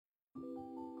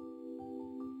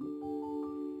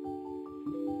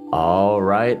All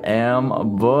right,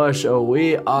 Bush,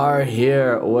 we are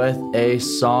here with a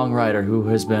songwriter who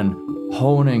has been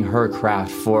honing her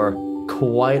craft for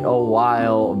quite a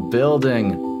while,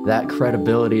 building that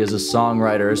credibility as a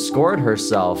songwriter, scored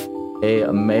herself a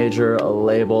major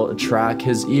label track,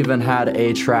 has even had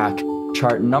a track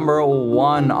chart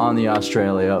 #1 on the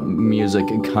Australia music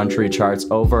country charts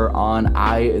over on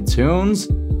iTunes.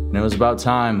 And it was about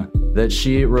time that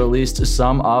she released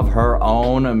some of her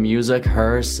own music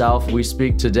herself. We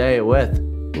speak today with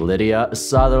Lydia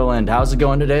Sutherland. How's it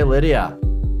going today, Lydia?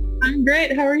 I'm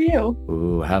great. How are you?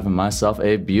 Ooh, having myself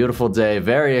a beautiful day.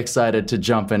 Very excited to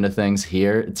jump into things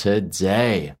here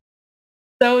today.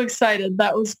 So excited.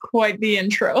 That was quite the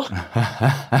intro.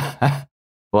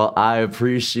 Well, I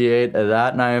appreciate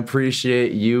that, and I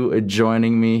appreciate you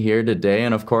joining me here today.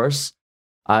 And of course,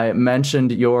 I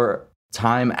mentioned your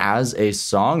time as a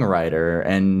songwriter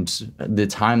and the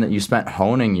time that you spent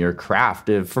honing your craft.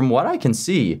 From what I can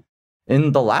see,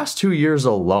 in the last 2 years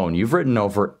alone, you've written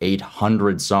over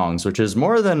 800 songs, which is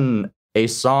more than a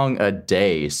song a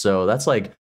day. So that's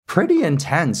like pretty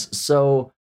intense.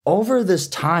 So over this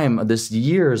time, this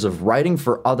years of writing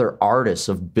for other artists,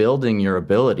 of building your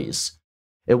abilities,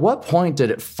 at what point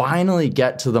did it finally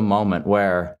get to the moment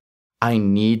where I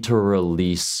need to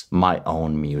release my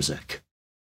own music?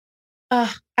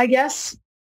 I guess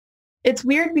it's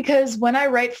weird because when I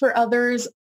write for others,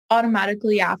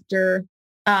 automatically after,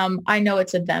 I know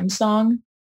it's a them song.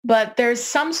 But there's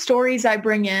some stories I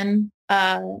bring in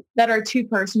that are too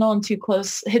personal and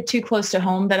hit too close to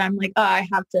home that I'm like, I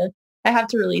have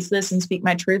to release this and speak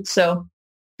my truth. So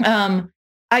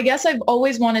I guess I've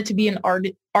always wanted to be an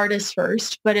artist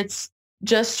first, but it's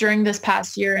just during this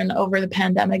past year and over the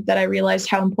pandemic that I realized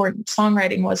how important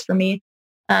songwriting was for me.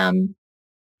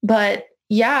 But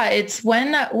yeah, it's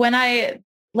when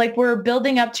we're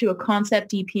building up to a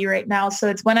concept EP right now. So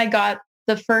it's when I got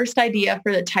the first idea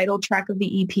for the title track of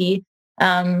the EP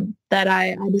that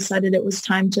I decided it was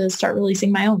time to start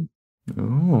releasing my own.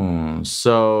 Ooh,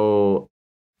 so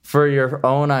for your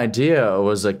own idea, it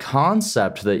was a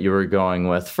concept that you were going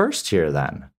with first here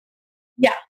then?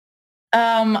 Yeah.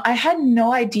 I had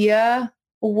no idea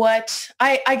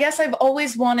I guess I've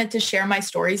always wanted to share my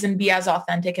stories and be as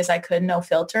authentic as I could, no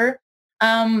filter.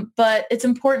 But it's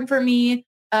important for me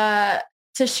to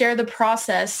share the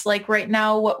process. Like right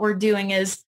now, what we're doing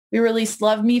is we released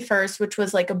Love Me First, which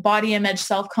was like a body image,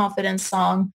 self-confidence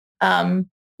song,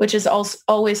 which is also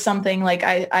always something like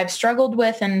I've struggled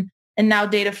with, and now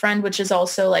Date a Friend, which is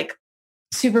also like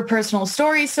super personal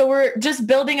story. So we're just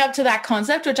building up to that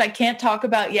concept, which I can't talk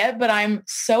about yet, but I'm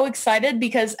so excited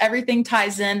because everything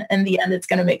ties in the end, it's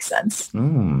going to make sense.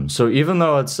 So even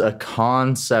though it's a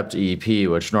concept EP,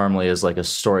 which normally is like a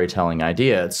storytelling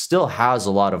idea, it still has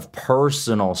a lot of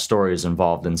personal stories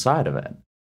involved inside of it.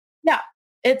 Yeah.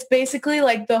 It's basically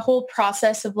like the whole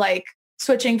process of like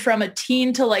switching from a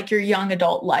teen to like your young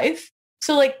adult life.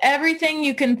 So like everything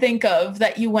you can think of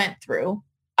that you went through,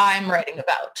 I'm writing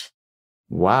about.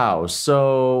 Wow.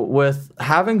 So with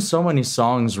having so many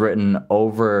songs written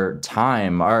over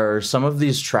time, are some of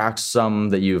these tracks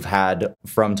some that you've had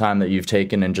from time that you've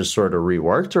taken and just sort of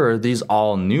reworked, or are these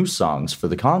all new songs for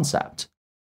the concept?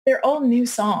 They're all new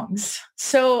songs.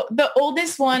 So the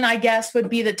oldest one, I guess, would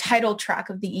be the title track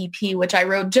of the EP, which I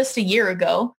wrote just a year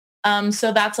ago.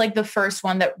 So that's like the first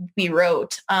one that we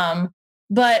wrote.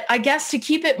 But I guess to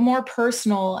keep it more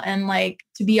personal and like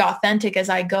to be authentic as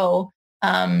I go,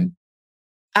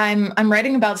 I'm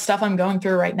writing about stuff I'm going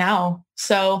through right now.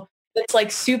 So it's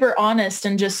like super honest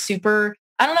and just super,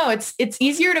 I don't know, it's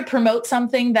easier to promote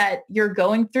something that you're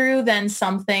going through than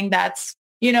something that's,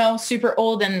 super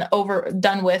old and over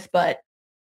done with. But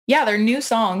yeah, they're new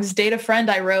songs. Date a Friend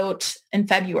I wrote in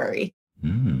February.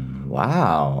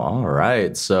 Wow. All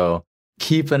right. So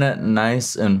keeping it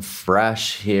nice and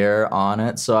fresh here on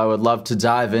it. So I would love to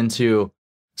dive into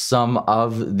some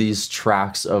of these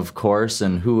tracks, of course,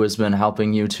 and who has been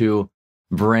helping you to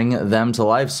bring them to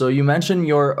life. So you mentioned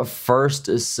your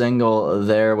first single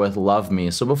there with Love Me.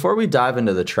 So before we dive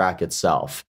into the track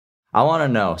itself, I want to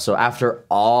know, so after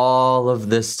all of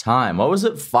this time, what was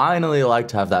it finally like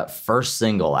to have that first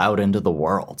single out into the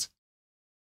world?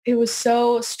 It was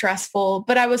so stressful,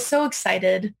 but I was so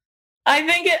excited. I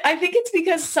think it's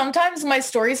because sometimes my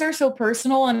stories are so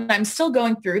personal and I'm still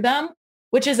going through them,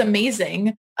 which is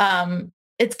amazing.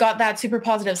 It's got that super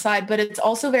positive side, but it's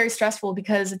also very stressful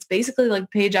because it's basically like a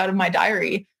page out of my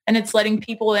diary and it's letting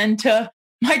people into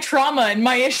my trauma and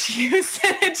my issues.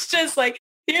 And it's just like,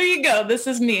 here you go. This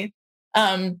is me.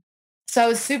 So I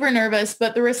was super nervous,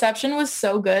 but the reception was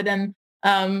so good. And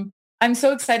I'm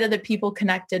so excited that people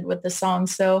connected with the song.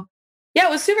 So Yeah,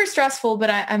 it was super stressful, but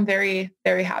I'm very,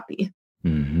 very happy.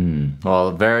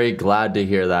 Well, very glad to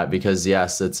hear that because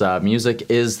yes, it's music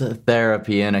is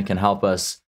therapy and it can help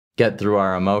us get through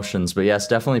our emotions. But yes,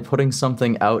 definitely putting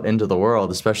something out into the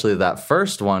world, especially that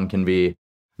first one, can be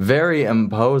very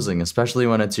imposing, especially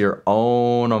when it's your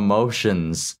own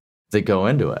emotions that go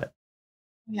into it.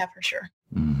 Yeah, for sure.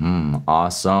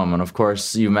 Awesome. And of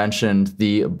course, you mentioned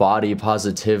the body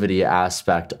positivity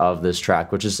aspect of this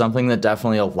track, which is something that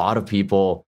definitely a lot of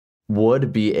people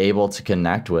would be able to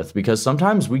connect with because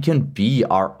sometimes we can be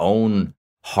our own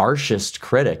harshest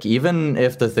critic, even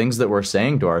if the things that we're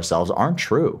saying to ourselves aren't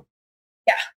true.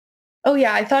 Yeah. Oh,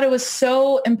 yeah. I thought it was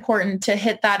so important to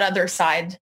hit that other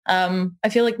side. I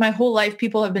feel like my whole life,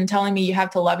 people have been telling me you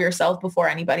have to love yourself before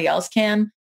anybody else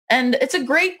can. And it's a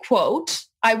great quote.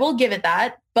 I will give it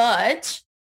that. But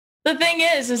the thing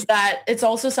is that it's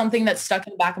also something that's stuck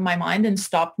in the back of my mind and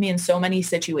stopped me in so many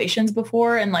situations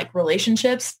before and like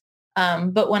relationships.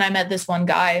 But when I met this one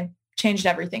guy, changed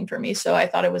everything for me. So I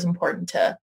thought it was important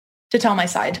to tell my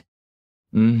side.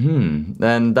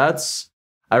 And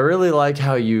I really like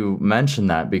how you mentioned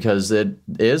that because it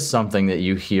is something that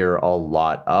you hear a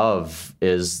lot of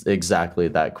is exactly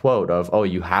that quote of, oh,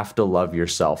 you have to love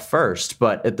yourself first.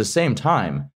 But at the same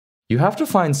time, you have to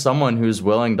find someone who's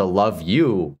willing to love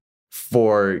you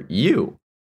for you.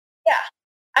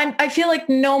 Yeah. I feel like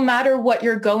no matter what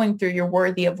you're going through, you're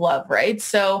worthy of love, right?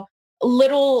 So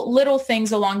little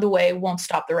things along the way won't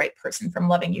stop the right person from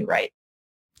loving you, right?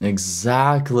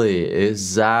 Exactly.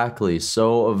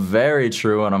 So very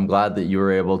true. And I'm glad that you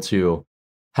were able to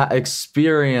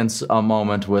experience a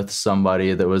moment with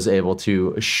somebody that was able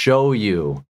to show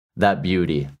you that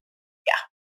beauty. Yeah.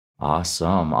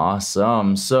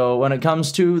 Awesome. So when it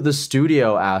comes to the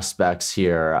studio aspects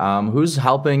here, who's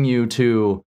helping you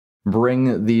to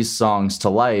bring these songs to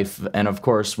life? And of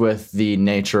course, with the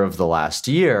nature of the last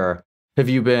year, have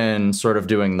you been sort of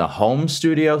doing the home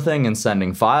studio thing and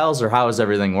sending files, or how is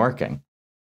everything working?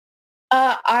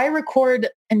 I record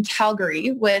in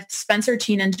Calgary with Spencer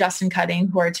Teen and Justin Cutting,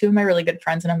 who are two of my really good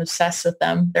friends, and I'm obsessed with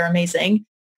them. They're amazing.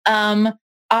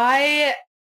 I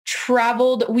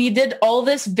traveled. We did all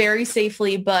this very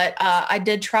safely, but I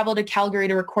did travel to Calgary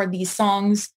to record these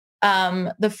songs.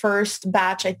 The first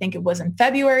batch, I think it was in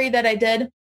February that I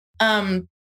did.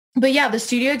 But yeah, the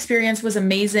studio experience was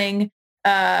amazing.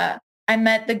 I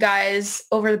met the guys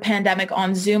over the pandemic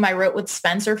on Zoom. I wrote with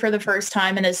Spencer for the first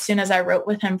time. And as soon as I wrote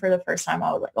with him for the first time,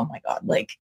 I was like, oh my God,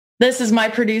 like this is my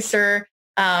producer.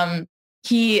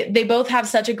 They both have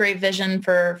such a great vision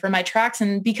for my tracks.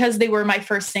 And because they were my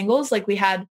first singles, like we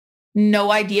had no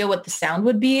idea what the sound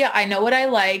would be. I know what I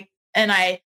like. And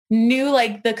I knew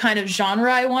like the kind of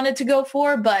genre I wanted to go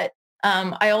for. But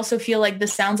I also feel like the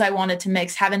sounds I wanted to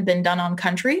mix haven't been done on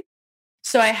country.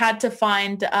 So I had to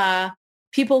find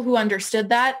people who understood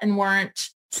that and weren't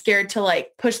scared to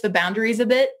like push the boundaries a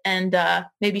bit and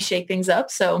maybe shake things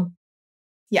up. So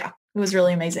yeah, it was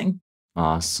really amazing.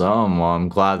 Awesome. Well, I'm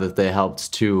glad that they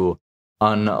helped to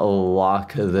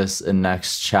unlock this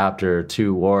next chapter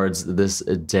towards this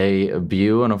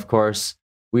debut. And of course,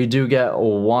 we do get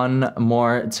one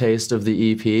more taste of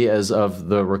the EP as of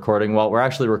the recording. Well, we're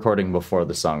actually recording before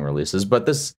the song releases, but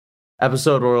this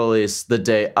episode will release the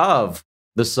day of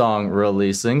the song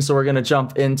releasing. So we're going to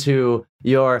jump into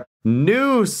your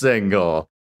new single,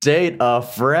 Date a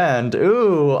Friend.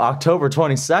 Ooh, October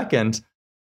 22nd.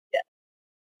 Yeah.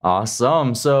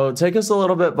 Awesome. So take us a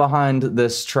little bit behind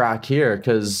this track here,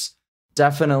 because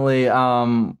definitely,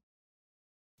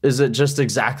 is it just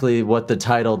exactly what the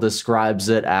title describes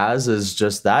it as, is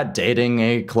just that, dating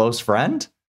a close friend?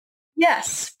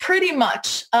 Yes, pretty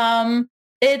much.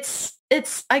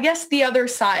 It's, I guess, the other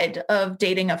side of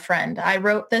dating a friend. I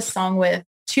wrote this song with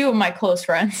two of my close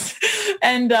friends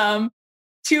and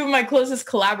two of my closest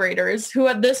collaborators who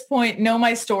at this point know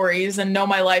my stories and know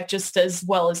my life just as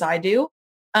well as I do.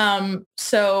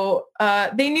 So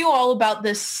they knew all about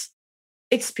this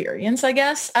experience, I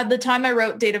guess. At the time I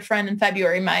wrote Date a Friend in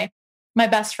February, my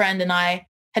best friend and I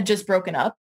had just broken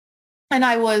up. And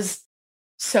I was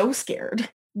so scared.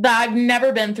 I've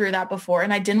never been through that before,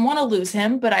 and I didn't want to lose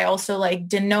him, but I also like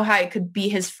didn't know how I could be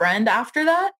his friend after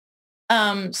that.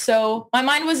 So my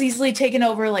mind was easily taken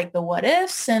over like the what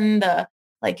ifs and the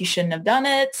like you shouldn't have done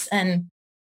it, and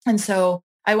so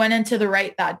I went into the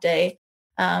write that day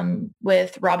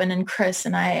with Robin and Chris,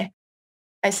 and I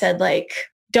said like,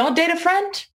 don't date a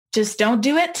friend, just don't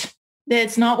do it.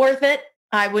 It's not worth it.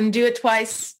 I wouldn't do it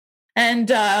twice. And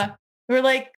we're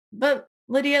like, but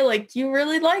Lydia, like you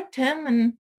really liked him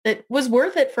and it was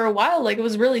worth it for a while. Like it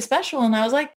was really special. And I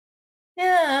was like,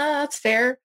 yeah, that's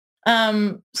fair.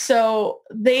 So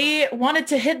they wanted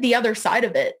to hit the other side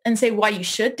of it and say why you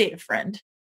should date a friend,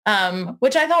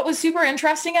 which I thought was super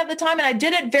interesting at the time. And I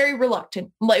did it very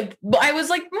reluctant. Like I was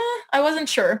like, I wasn't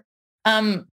sure.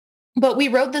 But we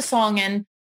wrote the song, and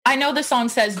I know the song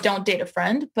says don't date a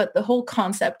friend, but the whole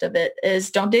concept of it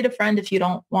is don't date a friend if you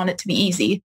don't want it to be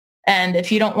easy. And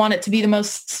if you don't want it to be the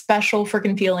most special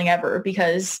freaking feeling ever,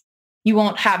 because you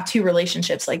won't have two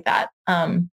relationships like that.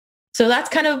 So that's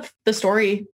kind of the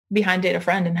story behind Date a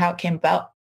Friend and how it came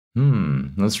about.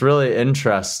 That's really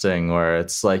interesting, where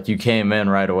it's like you came in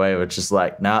right away with just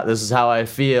like, nah, this is how I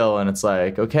feel. And it's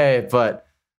like, okay, but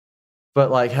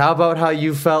like, how about how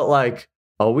you felt like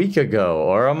a week ago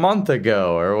or a month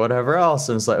ago or whatever else?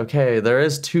 And it's like, okay, there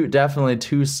is definitely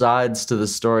two sides to the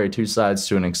story, two sides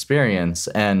to an experience.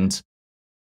 And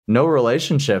no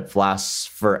relationship lasts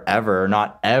forever.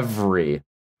 Not every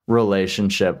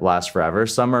relationship lasts forever.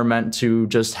 Some are meant to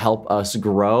just help us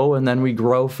grow, and then we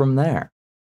grow from there.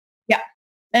 Yeah.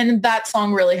 And that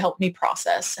song really helped me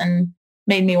process and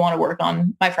made me want to work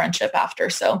on my friendship after.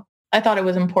 So I thought it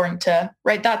was important to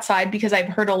write that side because I've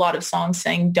heard a lot of songs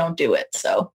saying don't do it.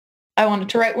 So I wanted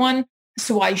to write one,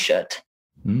 so I should.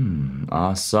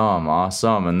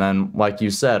 Awesome. And then, like you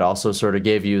said, also sort of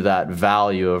gave you that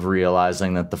value of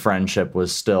realizing that the friendship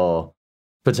was still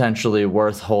potentially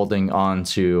worth holding on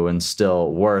to and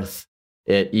still worth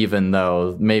it, even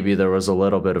though maybe there was a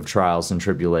little bit of trials and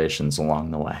tribulations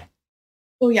along the way.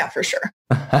 Oh, yeah, for sure.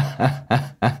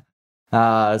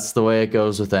 It's the way it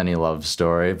goes with any love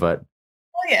story, but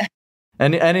yeah,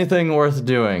 anything worth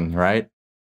doing, right?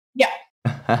 Yeah.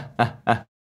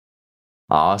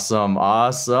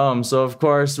 Awesome. So, of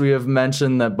course, we have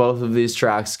mentioned that both of these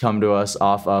tracks come to us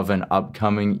off of an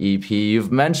upcoming EP.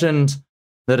 You've mentioned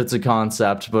that it's a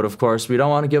concept, but of course, we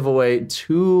don't want to give away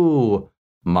too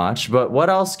much. But what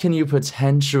else can you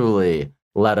potentially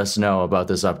let us know about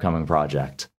this upcoming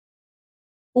project?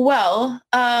 Well,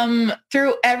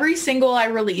 through every single I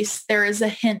release, there is a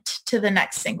hint to the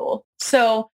next single.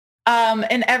 So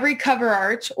in every cover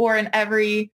art or in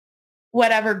every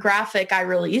whatever graphic I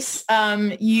release,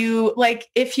 if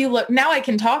you look, now I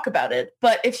can talk about it,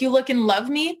 but if you look in Love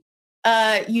Me,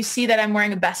 you see that I'm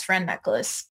wearing a best friend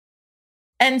necklace.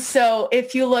 And so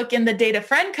if you look in the Date a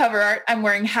Friend cover art, I'm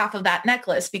wearing half of that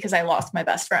necklace because I lost my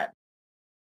best friend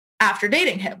after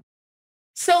dating him.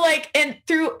 So and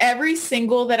through every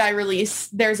single that I release,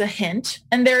 there's a hint.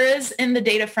 And there is in the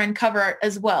Date a Friend cover art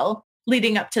as well,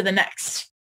 leading up to the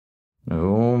next.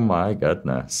 Oh my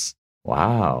goodness.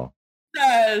 Wow.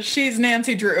 She's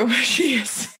Nancy Drew. She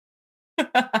is.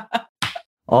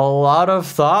 A lot of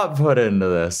thought put into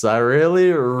this. I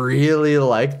really, really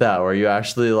like that, where you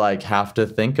actually have to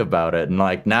think about it. And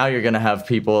now you're going to have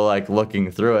people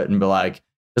looking through it and be like,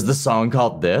 is the song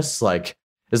called this?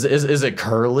 Is it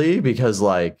curly because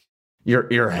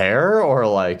your hair,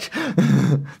 or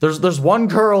there's one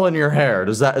curl in your hair?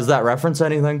 Does that reference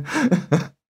anything?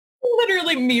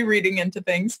 Literally me reading into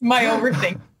things, my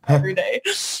overthinking every day.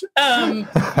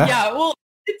 Yeah, well,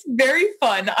 it's very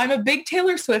fun. I'm a big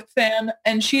Taylor Swift fan,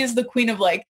 and she is the queen of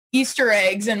Easter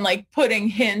eggs and putting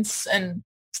hints and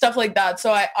stuff like that.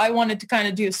 So I wanted to kind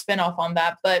of do a spin-off on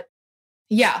that. But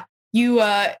yeah, you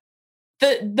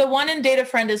the one in Date a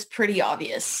Friend is pretty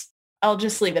obvious. I'll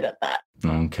just leave it at that.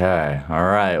 Okay. All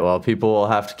right. Well, people will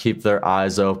have to keep their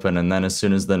eyes open, and then as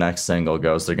soon as the next single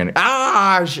goes, they're going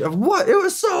to, what? It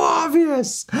was so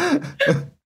obvious. Oh,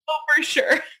 for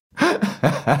sure.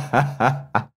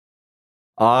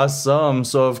 Awesome.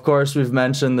 So, of course, we've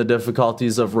mentioned the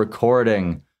difficulties of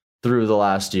recording through the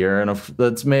last year, and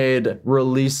that's made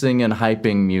releasing and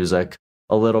hyping music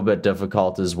a little bit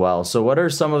difficult as well. So what are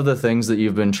some of the things that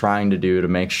you've been trying to do to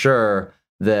make sure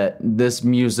that this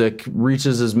music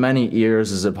reaches as many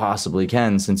ears as it possibly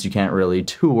can, since you can't really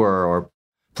tour or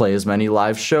play as many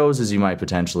live shows as you might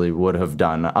potentially would have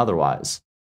done otherwise?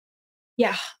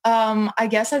 Yeah, I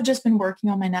guess I've just been working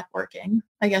on my networking.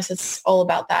 I guess it's all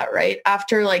about that, right?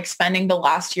 After spending the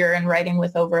last year and writing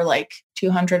with over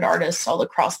 200 artists all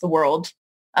across the world,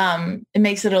 it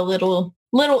makes it a little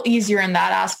easier in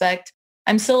that aspect.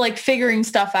 I'm still figuring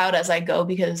stuff out as I go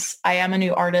because I am a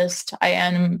new artist. I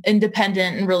am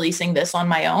independent and releasing this on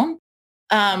my own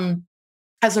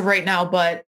as of right now.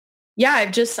 But yeah,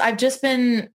 I've just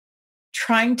been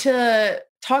trying to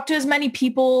talk to as many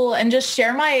people and just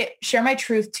share my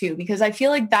truth too, because I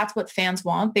feel like that's what fans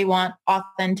want. They want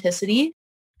authenticity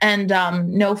and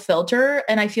no filter.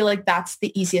 And I feel like that's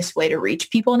the easiest way to reach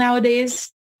people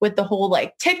nowadays with the whole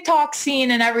TikTok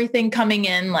scene and everything coming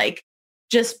in,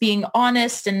 just being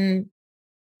honest and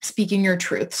speaking your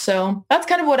truth. So that's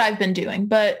kind of what I've been doing,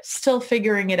 but still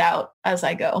figuring it out as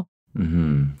I go.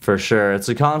 Mm-hmm. For sure. It's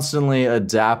a constantly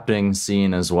adapting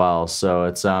scene as well. So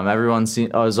it's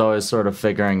is always sort of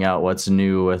figuring out what's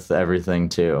new with everything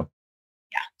too.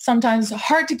 Sometimes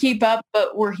hard to keep up,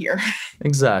 but we're here.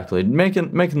 Exactly.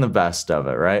 Making the best of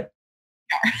it, right?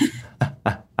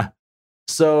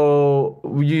 So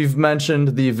you've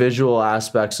mentioned the visual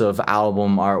aspects of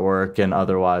album artwork and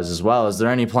otherwise as well. Is there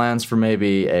any plans for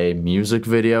maybe a music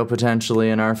video potentially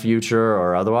in our future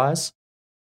or otherwise?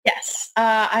 Yes,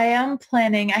 I am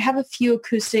planning. I have a few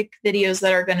acoustic videos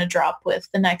that are going to drop with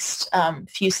the next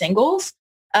few singles,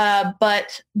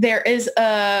 but there is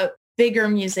a bigger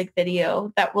music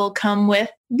video that will come with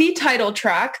the title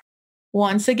track.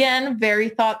 Once again, very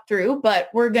thought through, but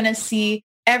we're going to see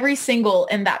every single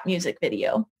in that music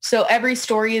video. So every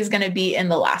story is going to be in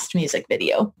the last music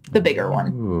video, the bigger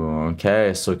one. Ooh,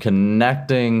 okay, so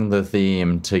connecting the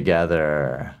theme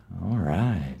together. All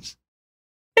right.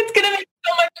 It's going to make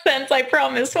so much sense, I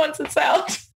promise, once it's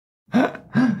out.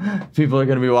 People are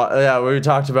going to be, we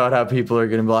talked about how people are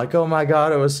going to be like, oh my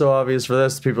God, it was so obvious for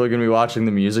this. People are going to be watching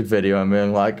the music video and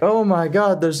being like, oh my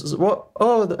God,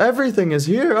 everything is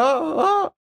here.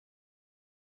 Oh.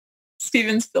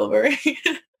 Steven Spielberg.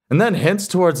 And then hints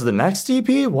towards the next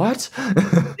EP? What?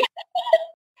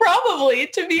 Probably,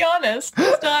 to be honest.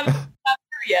 It's not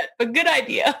through yet, but good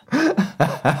idea.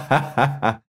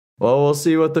 Well, we'll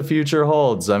see what the future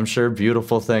holds. I'm sure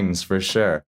beautiful things for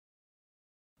sure.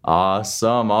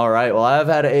 Awesome. All right. Well, I've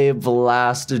had a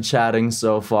blast chatting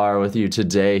so far with you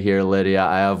today here, Lydia.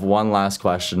 I have one last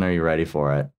question. Are you ready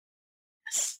for it?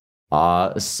 Yes.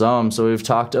 Awesome. So we've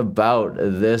talked about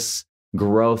this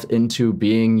growth into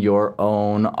being your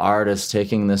own artist,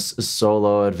 taking this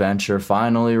solo adventure,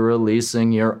 finally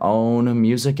releasing your own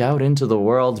music out into the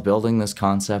world, building this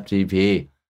concept EP.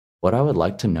 What I would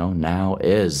like to know now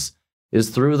is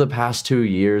through the past 2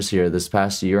 years here, this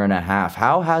past year and a half,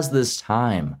 how has this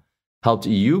time helped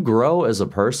you grow as a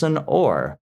person,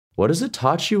 or what has it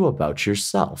taught you about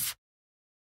yourself?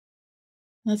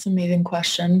 That's an amazing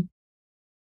question.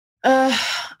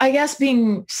 I guess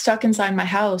being stuck inside my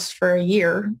house for a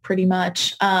year, pretty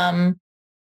much. I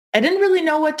didn't really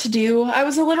know what to do. I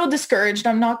was a little discouraged,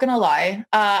 I'm not going to lie.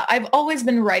 I've always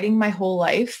been writing my whole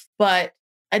life, but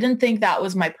I didn't think that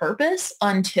was my purpose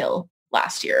until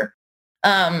last year.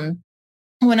 When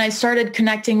I started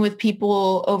connecting with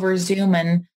people over Zoom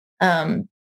and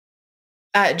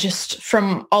just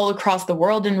from all across the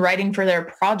world and writing for their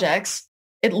projects,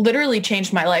 it literally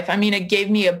changed my life. I mean, it gave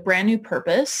me a brand new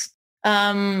purpose.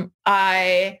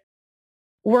 I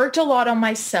worked a lot on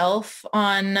myself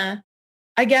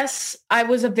I guess I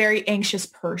was a very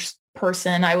anxious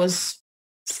person. I was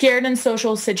scared in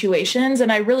social situations,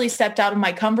 and I really stepped out of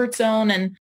my comfort zone,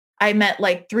 and I met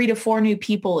like 3 to 4 new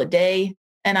people a day,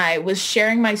 and I was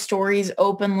sharing my stories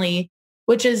openly,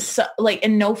 which is like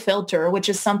in no filter, which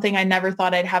is something I never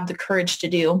thought I'd have the courage to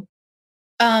do.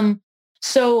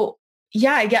 So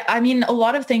yeah, I mean, a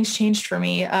lot of things changed for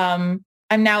me. I'm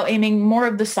now aiming more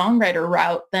of the songwriter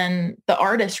route than the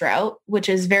artist route, which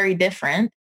is very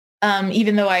different.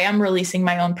 Even though I am releasing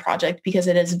my own project because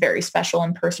it is very special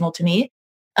and personal to me.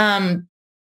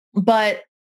 But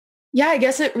yeah, I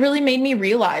guess it really made me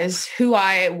realize who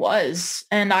I was,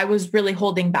 and I was really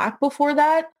holding back before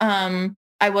that.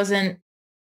 I wasn't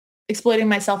exploiting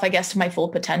myself, I guess, to my full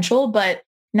potential, but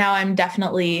now I'm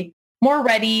definitely more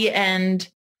ready and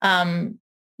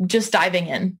just diving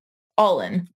in, all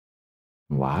in.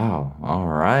 Wow. All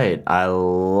right. I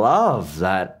love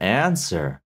that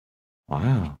answer.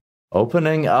 Wow.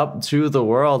 Opening up to the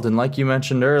world. And like you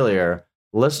mentioned earlier,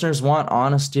 listeners want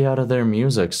honesty out of their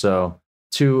music. So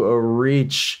to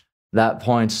reach that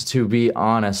point, to be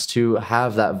honest, to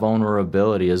have that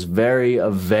vulnerability is very,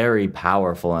 very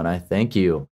powerful. And I thank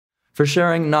you for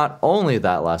sharing not only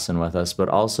that lesson with us, but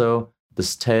also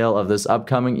this tale of this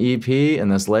upcoming EP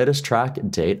and this latest track,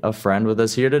 Date a Friend, with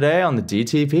us here today on the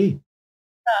DTP.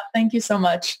 Thank you so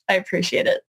much. I appreciate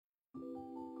it.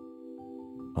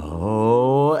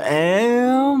 Oh,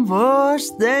 Ambush,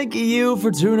 thank you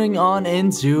for tuning on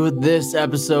into this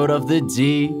episode of the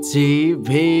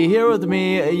DTP. Here with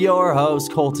me, your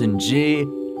host, Colton G,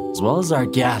 as well as our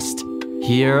guest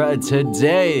here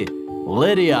today,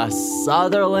 Lydia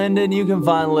Sutherland. And you can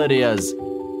find Lydia's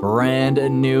brand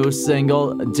new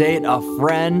single, Date a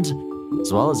Friend,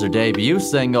 as well as her debut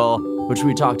single, which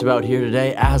we talked about here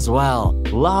today as well,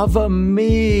 Love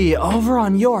Me, over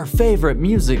on your favorite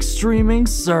music streaming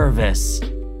service.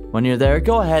 When you're there,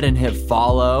 go ahead and hit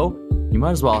follow. You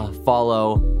might as well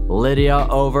follow Lydia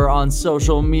over on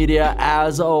social media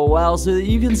as well so that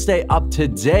you can stay up to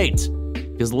date.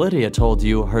 Because Lydia told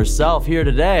you herself here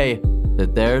today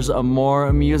that there's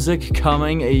more music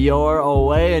coming your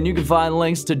way, and you can find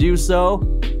links to do so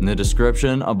in the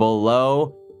description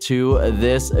below to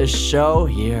this show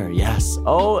here. Yes,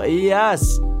 oh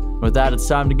yes. With that, it's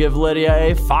time to give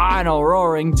Lydia a final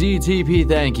roaring DTP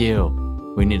thank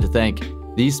you. We need to thank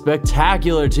the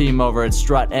spectacular team over at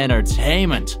Strut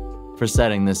Entertainment for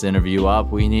setting this interview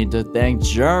up. We need to thank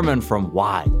German from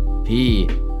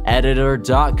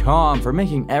YPEditor.com for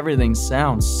making everything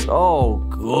sound so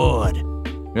good.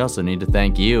 We also need to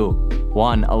thank you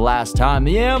one last time,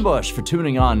 The Ambush, for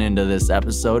tuning on into this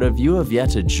episode. If you have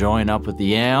yet to join up with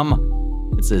the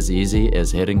Am, it's as easy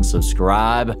as hitting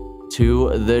subscribe to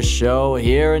the show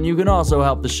here, and you can also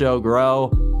help the show grow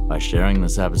by sharing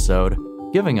this episode,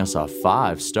 giving us a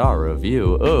 5-star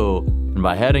review, and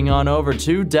by heading on over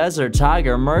to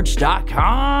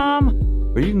DesertTigerMerch.com,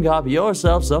 where you can copy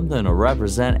yourself something to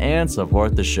represent and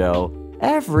support the show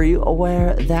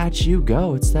everywhere that you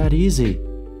go. It's that easy.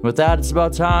 With that, it's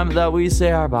about time that we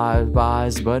say our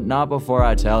bye-byes, but not before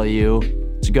I tell you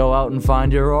to go out and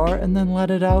find your roar and then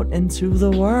let it out into the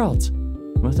world.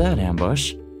 With that,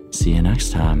 Ambush, see you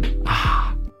next time.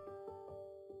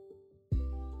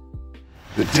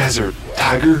 The Desert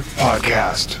Tiger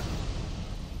Podcast.